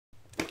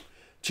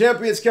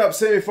Champions Cup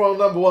semi-final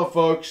number 1,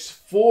 folks.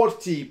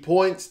 40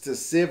 points to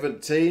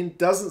 17.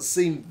 Doesn't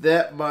seem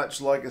that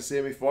much like a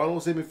semi-final.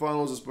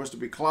 Semi-finals are supposed to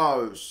be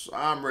close,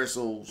 arm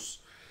wrestles.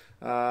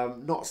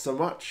 Not so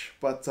much,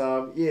 but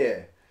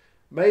yeah.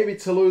 Maybe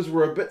Toulouse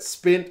were a bit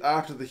spent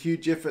after the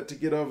huge effort to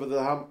get over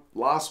the hump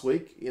last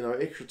week. You know,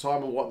 extra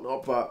time and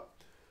whatnot, but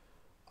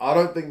I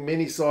don't think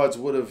many sides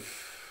would have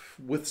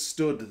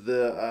withstood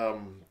the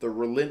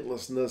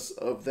relentlessness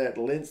of that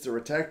Leinster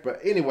attack. But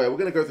anyway, we're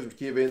going to go through the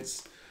key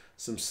events,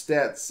 some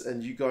stats,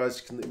 and you guys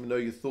can let me know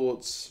your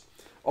thoughts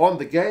on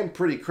the game.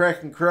 Pretty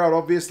cracking crowd,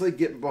 obviously,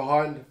 getting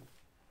behind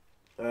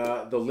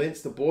the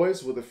Leinster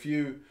boys with a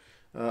few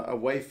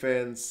away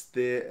fans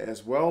there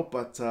as well.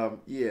 But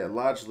yeah,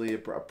 largely a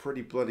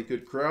pretty bloody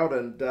good crowd,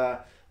 and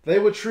they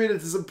were treated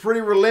to some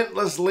pretty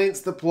relentless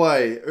Leinster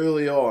play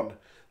early on.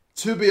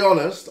 To be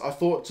honest, I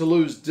thought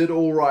Toulouse did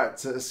all right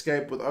to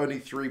escape with only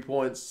 3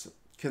 points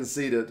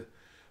conceded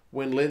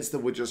when Leinster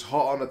were just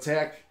hot on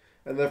attack.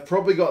 And they've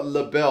probably got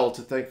LaBelle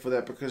to thank for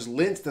that, because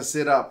Leinster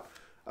set up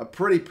a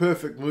pretty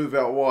perfect move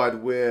out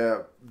wide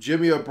where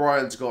Jimmy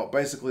O'Brien's got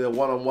basically a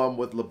one-on-one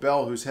with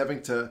LaBelle, who's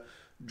having to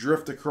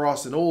drift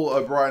across, and all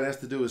O'Brien has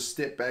to do is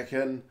step back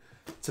in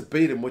to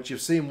beat him, which you've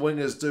seen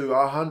wingers do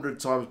 100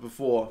 times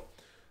before.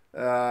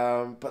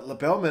 But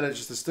LaBelle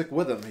manages to stick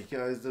with him. He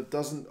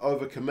doesn't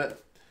overcommit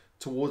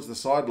towards the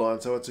sideline,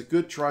 so it's a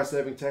good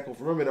try-saving tackle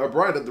from him. And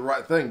O'Brien did the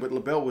right thing, but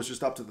LaBelle was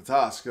just up to the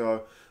task.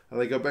 So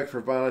they go back for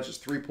advantage. It's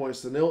 3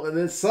 points to 0. And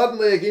then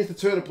suddenly, against the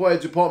turn of play,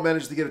 Dupont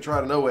managed to get a try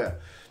to nowhere.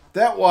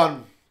 That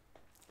one,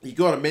 you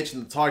got to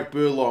mention the Tadhg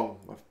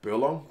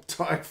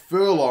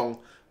Furlong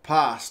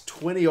pass,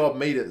 20-odd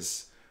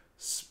meters.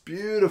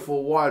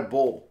 Beautiful wide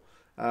ball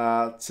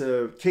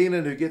to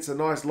Keenan, who gets a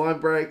nice line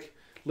break.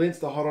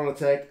 Leinster hot on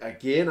attack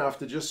again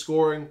after just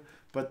scoring.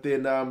 But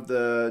then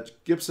the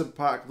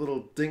Gibson-Park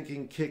little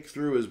dinking kick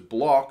through is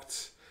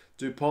blocked.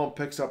 Dupont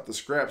picks up the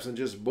scraps and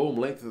just boom,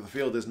 length of the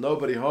field. There's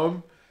nobody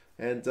home.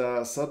 And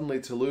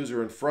suddenly Toulouse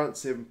are in front,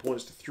 7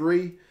 points to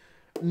 3.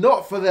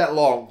 Not for that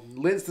long.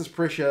 Leinster's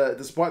pressure,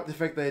 despite the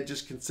fact they had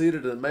just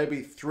conceded and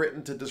maybe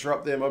threatened to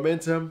disrupt their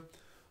momentum,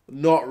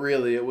 not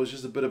really. It was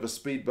just a bit of a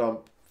speed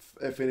bump,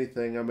 if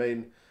anything. I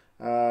mean,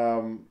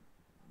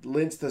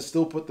 Leinster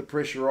still put the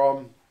pressure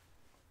on.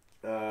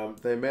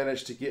 They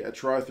managed to get a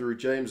try through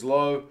James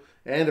Lowe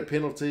and a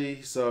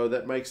penalty, so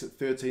that makes it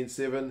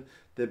 13-7.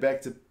 They're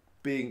back to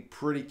being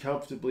pretty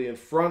comfortably in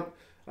front.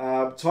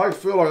 Tadhg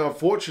Furlong,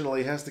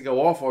 unfortunately, has to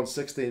go off on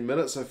 16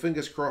 minutes, so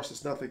fingers crossed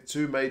it's nothing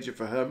too major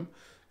for him,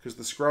 because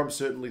the scrum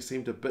certainly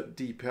seemed a bit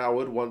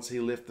depowered once he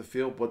left the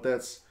field, but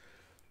that's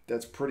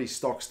pretty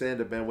stock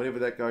standard, man. Whenever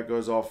that guy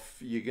goes off,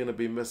 you're going to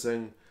be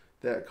missing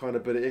that kind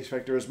of bit of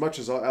X-factor, as much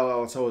as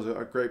Alato is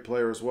a great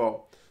player as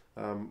well.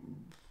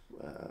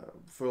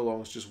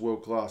 Furlong's just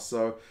world class.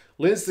 So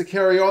Leinster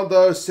carry on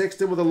though.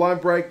 Sexton with a line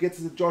break gets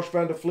it to Josh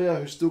van der Flier,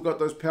 who's still got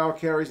those power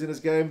carries in his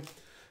game.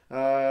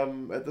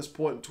 At this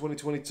point in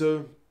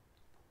 2022,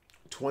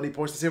 20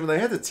 points to 7. They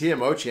had to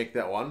TMO check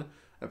that one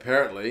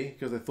apparently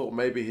because they thought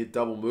maybe he'd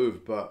double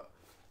move, but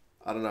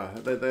I don't know.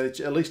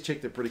 They at least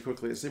checked it pretty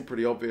quickly. It seemed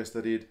pretty obvious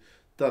that he'd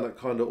done it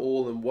kind of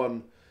all in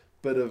one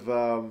bit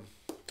of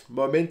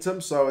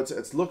momentum, so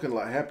it's looking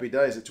like happy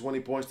days at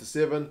 20 points to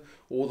 7,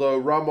 although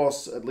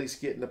Ramos at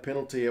least getting a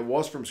penalty. It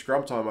was from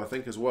scrum time, I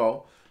think, as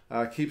well.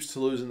 Keeps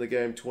Toulouse in the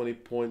game 20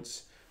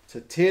 points to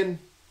 10,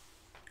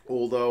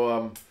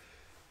 although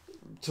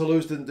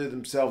Toulouse didn't do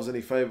themselves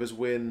any favours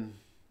when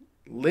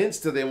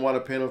Leinster then won a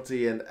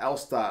penalty, and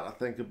Elstart, I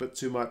think, a bit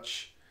too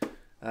much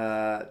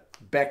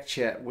back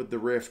chat with the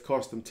ref,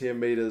 cost them 10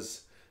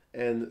 metres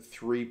and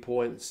 3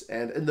 points.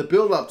 And in the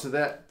build-up to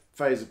that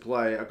phase of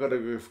play, I've got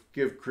to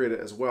give credit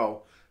as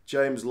well.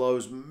 James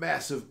Lowe's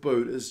massive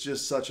boot is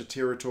just such a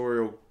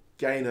territorial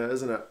gainer,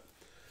 isn't it?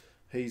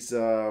 They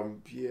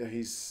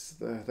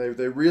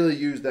really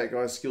use that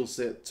guy's skill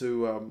set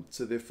to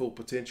their full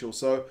potential.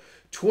 So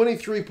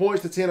 23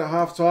 points to 10 at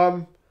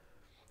halftime.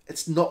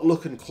 It's not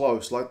looking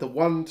close. Like the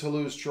one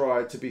Toulouse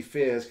try, to be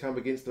fair, has come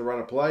against the run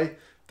of play.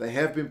 They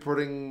have been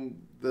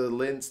putting the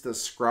Leinster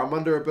scrum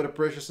under a bit of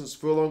pressure since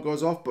Furlong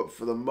goes off, but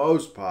for the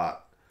most part,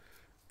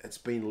 it's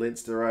been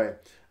Leinster,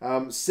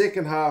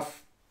 second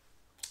half,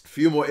 a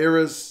few more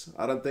errors.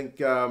 I don't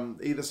think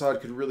either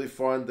side could really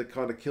find the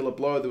kind of killer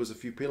blow. There was a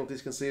few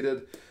penalties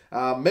conceded.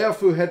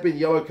 Meafu had been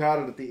yellow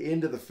carded at the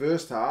end of the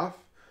first half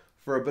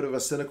for a bit of a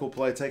cynical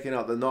play, taking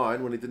out the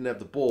 9 when he didn't have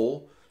the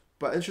ball.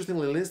 But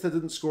interestingly, Leinster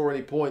didn't score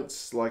any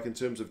points, like in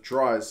terms of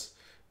tries,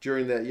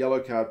 during that yellow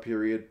card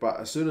period. But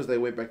as soon as they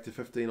went back to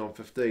 15 on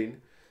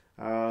 15,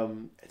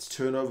 it's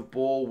turnover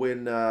ball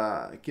when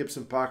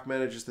Gibson-Park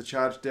manages to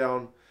charge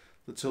down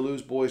the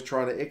Toulouse boys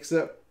trying to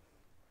exit.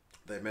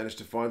 They managed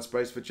to find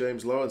space for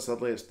James Lowe, and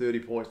suddenly it's 30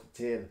 points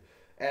to 10.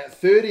 At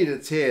 30 to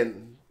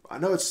 10, I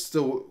know it's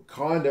still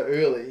kind of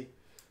early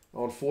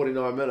on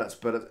 49 minutes,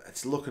 but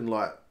it's looking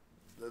like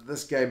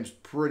this game's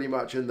pretty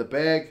much in the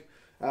bag.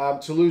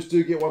 Toulouse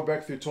do get one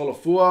back through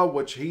Tolofua,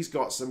 which he's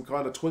got some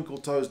kind of twinkle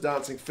toes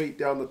dancing feet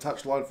down the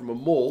touchline from a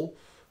maul.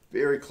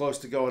 Very close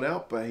to going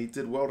out, but he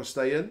did well to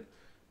stay in.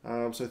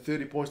 So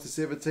 30 points to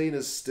 17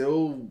 is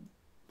still,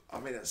 I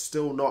mean, it's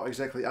still not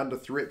exactly under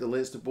threat, the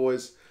Leinster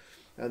boys.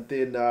 And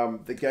then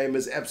the game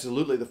is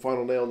absolutely the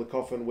final nail in the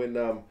coffin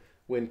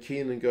when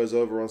Keenan goes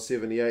over on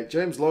 78.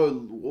 James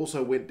Lowe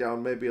also went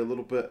down maybe a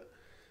little bit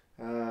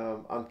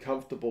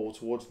uncomfortable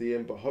towards the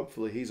end, but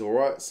hopefully he's all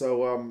right.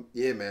 So,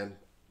 yeah, man,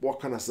 what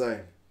can I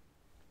say?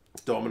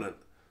 Dominant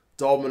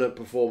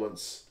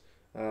performance.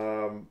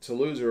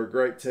 Toulouse are a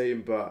great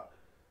team, but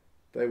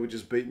they were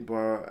just beaten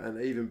by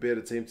an even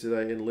better team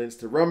today in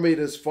Leinster. Run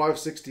meters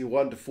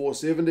 561 to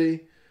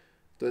 470.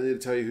 Don't need to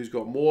tell you who's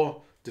got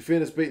more.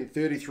 Defenders beaten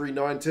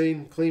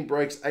 33-19. Clean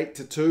breaks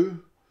 8-2.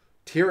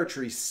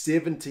 Territory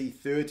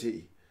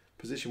 70-30.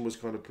 Position was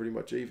kind of pretty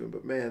much even,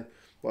 but man,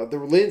 like the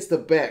Leinster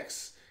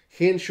backs.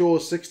 Henshaw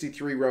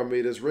 63 run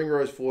meters.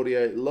 Ringrose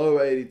 48.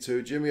 Lowe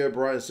 82. Jimmy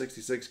O'Brien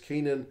 66.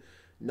 Keenan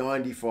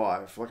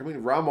 95. Like, I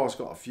mean, Ramos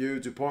got a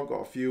few. Dupont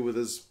got a few with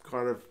his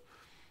kind of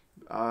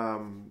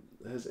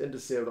his not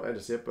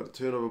intercept, but a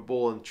turnover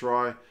ball and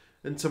try.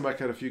 Intimac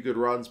had a few good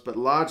runs, but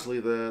largely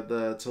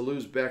the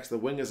Toulouse backs, the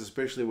wingers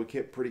especially, were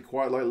kept pretty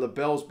quiet. Like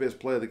LaBelle's best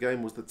player of the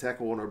game was the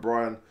tackle on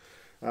O'Brien.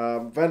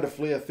 Van der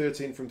Flier,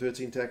 13 from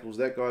 13 tackles.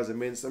 That guy's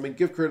immense. I mean,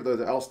 give credit though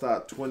to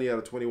Ulster, 20 out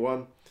of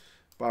 21,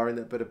 barring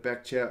that bit of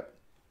back chat.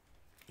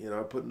 You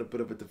know, putting a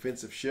bit of a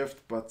defensive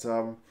shift, but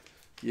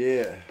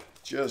yeah,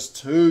 just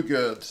too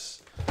good.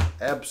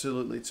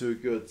 Absolutely too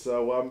good.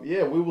 So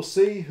yeah, we will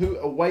see who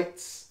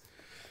awaits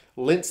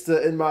Leinster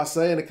in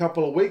Marseille in a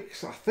couple of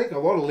weeks. I think a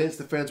lot of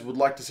Leinster fans would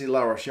like to see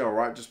La Rochelle,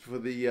 right? Just for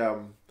the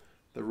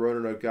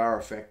Rónan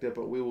O'Gara factor,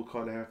 but we will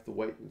kind of have to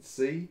wait and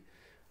see.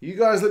 You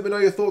guys let me know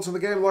your thoughts on the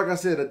game. Like I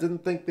said, I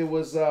didn't think there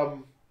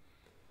wasn't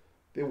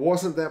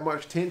that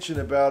much tension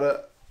about it,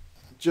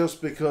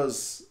 just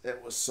because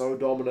it was so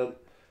dominant.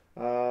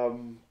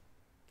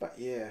 But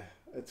yeah,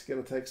 it's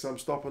going to take some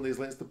stopping these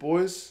Leinster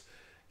boys.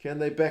 Can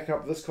they back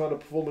up this kind of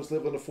performance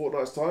level in a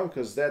fortnight's time?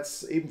 Because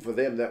that's, even for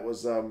them, that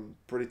was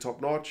pretty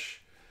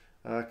top-notch.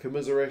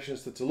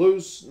 Commiserations to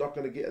Toulouse. Not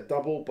going to get a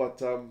double,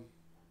 but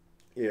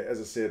yeah,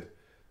 as I said,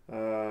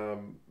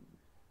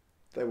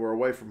 they were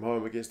away from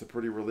home against a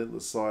pretty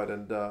relentless side,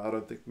 and I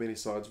don't think many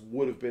sides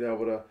would have been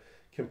able to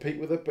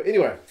compete with it. But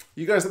anyway,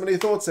 you guys let me know your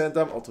thoughts, and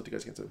I'll talk to you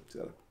guys again soon. See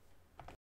you later.